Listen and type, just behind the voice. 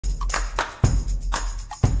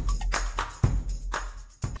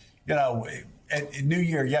You know, at New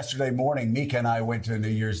Year, yesterday morning, Mika and I went to a New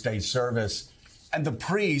Year's Day service, and the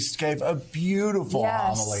priest gave a beautiful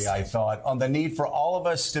homily, I thought, on the need for all of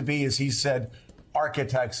us to be, as he said,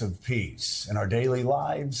 architects of peace in our daily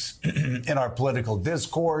lives, in our political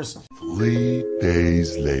discourse. 3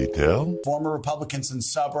 days later, Former Republicans in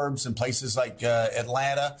suburbs and places like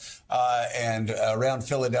Atlanta and around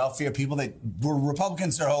Philadelphia, people that were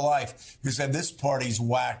Republicans their whole life, who said this party's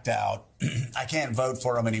whacked out. I can't vote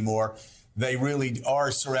for them anymore. They really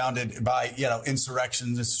are surrounded by,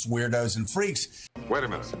 insurrectionists, weirdos, and freaks. Wait a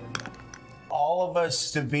minute. All of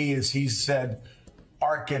us to be, as he said,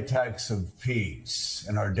 architects of peace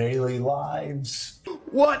in our daily lives.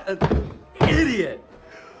 What an idiot!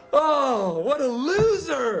 Oh, what a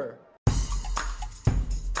loser!